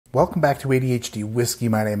Welcome back to ADHD Whiskey.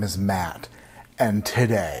 My name is Matt, and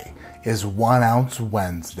today is 1 Ounce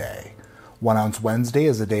Wednesday. 1 Ounce Wednesday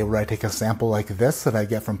is a day where I take a sample like this that I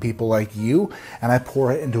get from people like you, and I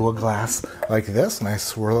pour it into a glass like this, and I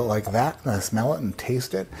swirl it like that, and I smell it and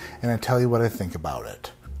taste it, and I tell you what I think about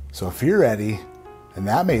it. So if you're ready, and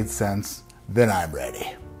that made sense, then I'm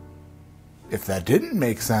ready. If that didn't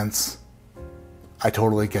make sense, I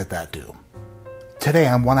totally get that too. Today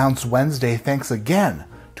on 1 Ounce Wednesday, thanks again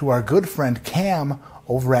to our good friend Cam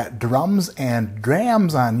over at Drums and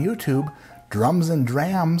Drams on YouTube. Drums and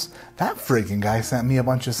Drams. That friggin' guy sent me a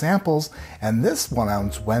bunch of samples, and this 1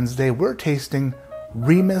 Ounce Wednesday we're tasting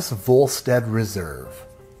Remus Volstead Reserve.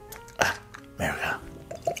 There we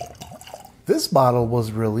go. This bottle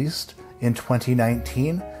was released in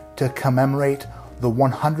 2019 to commemorate the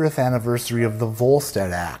 100th anniversary of the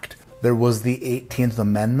Volstead Act. There was the 18th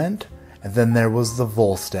Amendment, and then there was the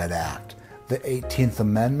Volstead Act. The 18th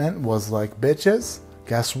Amendment was like, bitches,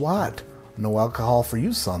 guess what? No alcohol for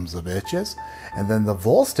you sons of bitches. And then the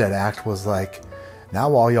Volstead Act was like,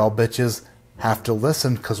 now all y'all bitches have to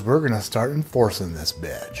listen because we're going to start enforcing this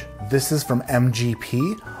bitch. This is from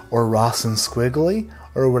MGP or Ross and Squiggly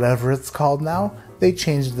or whatever it's called now. They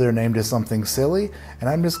changed their name to something silly, and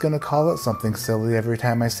I'm just going to call it something silly every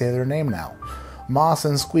time I say their name now. Moss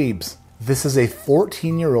and Squeebs. This is a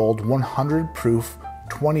 14-year-old 100 proof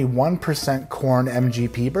 21% corn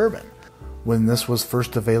MGP bourbon. When this was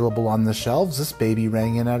first available on the shelves, this baby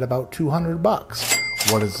rang in at about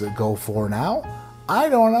 $200. What does it go for now? I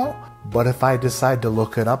don't know, but if I decide to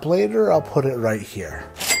look it up later, I'll put it right here.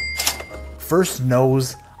 First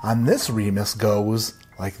nose on this Remus goes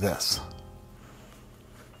like this.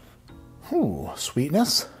 Ooh,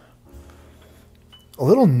 sweetness. A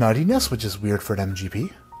little nuttiness, which is weird for an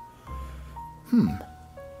MGP.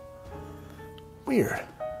 Weird.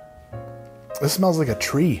 This smells like a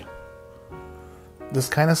tree. This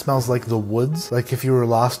kind of smells like the woods, like if you were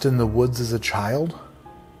lost in the woods as a child.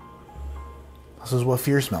 This is what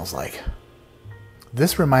fear smells like.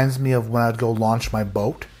 This reminds me of when I'd go launch my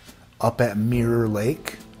boat up at Mirror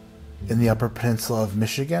Lake in the Upper Peninsula of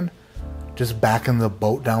Michigan, just backing the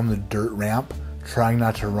boat down the dirt ramp, trying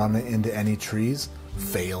not to run it into any trees,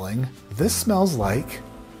 failing. This smells like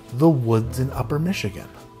the woods in Upper Michigan.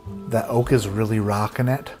 That oak is really rocking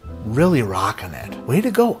it. Really rocking it. Way to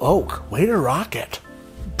go, oak. Way to rock it.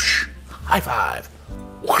 Psh, high five.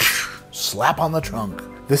 Whoosh, slap on the trunk.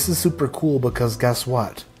 This is super cool because guess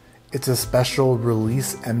what? It's a special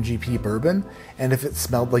release MGP bourbon, and if it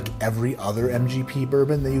smelled like every other MGP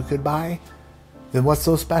bourbon that you could buy, then what's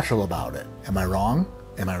so special about it? Am I wrong?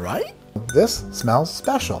 Am I right? This smells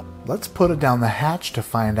special. Let's put it down the hatch to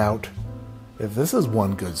find out if this is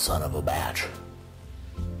one good son of a batch.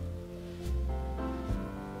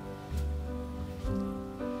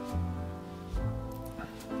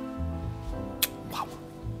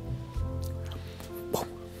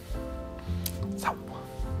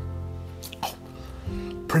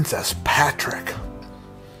 Princess Patrick.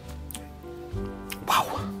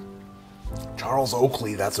 Wow. Charles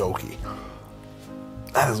Oakley, that's Oaky.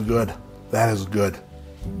 That is good. That is good.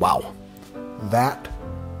 Wow. That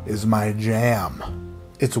is my jam.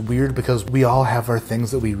 It's weird because we all have our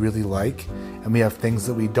things that we really like, and we have things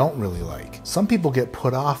that we don't really like. Some people get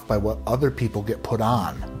put off by what other people get put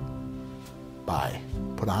on by.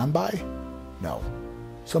 Put on by? No.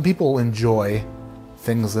 Some people enjoy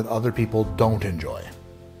things that other people don't enjoy.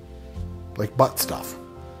 Like butt stuff.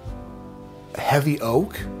 Heavy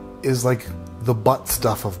oak is like the butt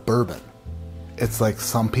stuff of bourbon. It's like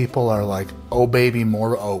some people are like, oh baby,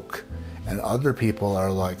 more oak. And other people are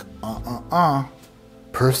like,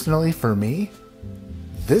 Personally, for me,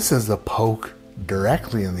 this is a poke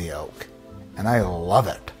directly in the oak. And I love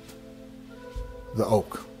it. The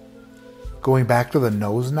oak. Going back to the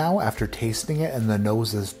nose now after tasting it, and the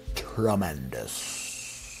nose is tremendous.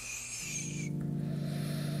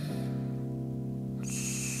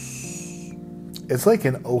 It's like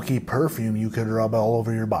an oaky perfume you could rub all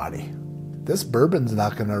over your body. This bourbon's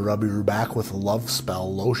not going to rub your back with Love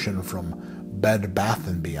Spell lotion from Bed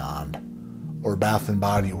Bath & Beyond or Bath &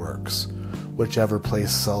 Body Works, whichever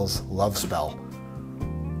place sells Love Spell.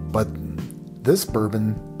 But this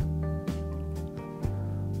bourbon,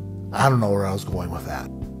 I don't know where I was going with that.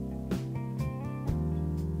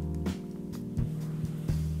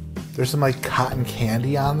 There's some like cotton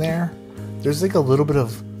candy on there. There's like a little bit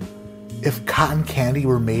of, if cotton candy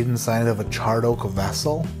were made inside of a charred oak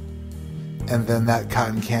vessel, and then that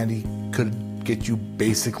cotton candy could get you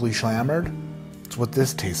basically slammered, it's what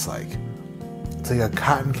this tastes like. It's like a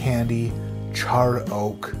cotton candy, charred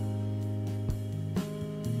oak,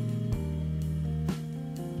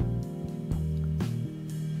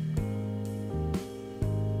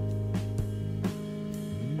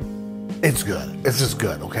 It's good. It's just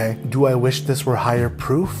good, okay? Do I wish this were higher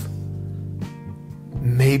proof?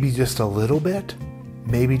 Maybe just a little bit.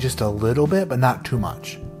 Maybe just a little bit, but not too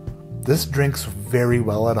much. This drinks very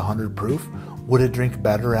well at 100 proof. Would it drink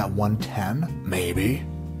better at 110? Maybe.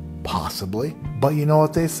 Possibly. But you know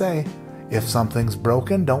what they say. If something's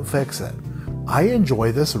broken, don't fix it. I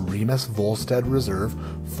enjoy this Remus Volstead Reserve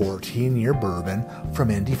 14-year bourbon from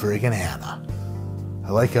Indy friggin' Anna.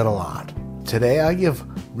 I like it a lot. Today I give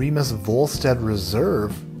Remus Volstead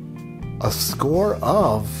Reserve a score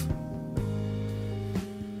of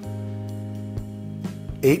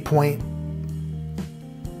 8.7?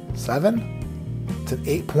 It's an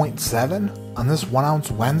 8.7 on this 1 ounce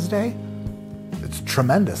Wednesday? It's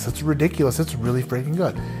tremendous. It's ridiculous. It's really freaking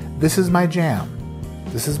good. This is my jam.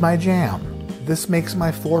 This is my jam. This makes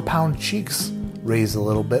my 4-pound cheeks raise a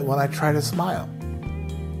little bit when I try to smile.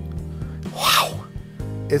 Wow.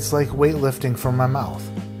 It's like weightlifting from my mouth.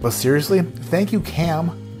 But seriously, thank you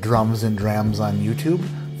Cam, Drums and Drams on YouTube,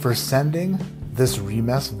 for sending this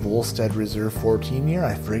Remus Volstead Reserve 14-year.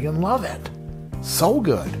 I friggin' love it. So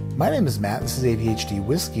good. My name is Matt. This is ADHD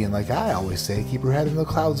Whiskey, and like I always say, keep your head in the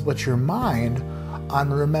clouds but your mind on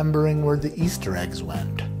remembering where the Easter eggs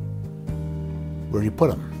went. Where do you put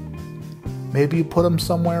them? Maybe you put them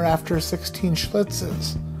somewhere after 16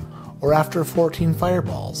 Schlitzes, or after 14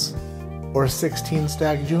 Fireballs, or 16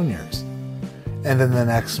 Stag Juniors. And then the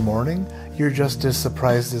next morning, you're just as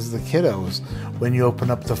surprised as the kiddos when you open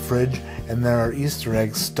up the fridge and there are Easter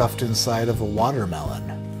eggs stuffed inside of a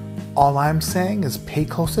watermelon. All I'm saying is pay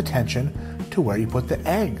close attention to where you put the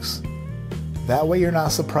eggs. That way you're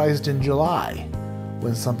not surprised in July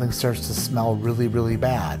when something starts to smell really, really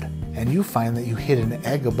bad, and you find that you hid an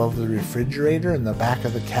egg above the refrigerator in the back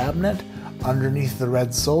of the cabinet underneath the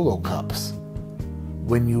red Solo cups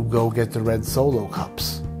when you go get the red Solo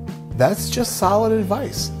cups. That's just solid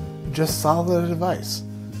advice. Just solid advice.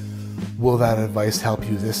 Will that advice help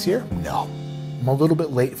you this year? No. I'm a little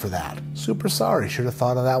bit late for that. Super sorry. Should have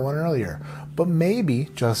thought of that one earlier. But maybe,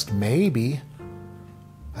 just maybe,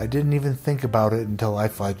 I didn't even think about it until I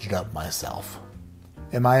fudged up myself.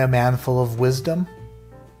 Am I a man full of wisdom?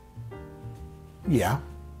 Yeah.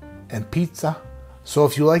 And pizza. So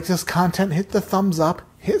if you like this content, hit the thumbs up,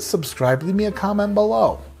 hit subscribe, leave me a comment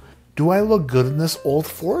below. Do I look good in this Old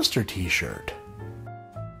Forester t-shirt?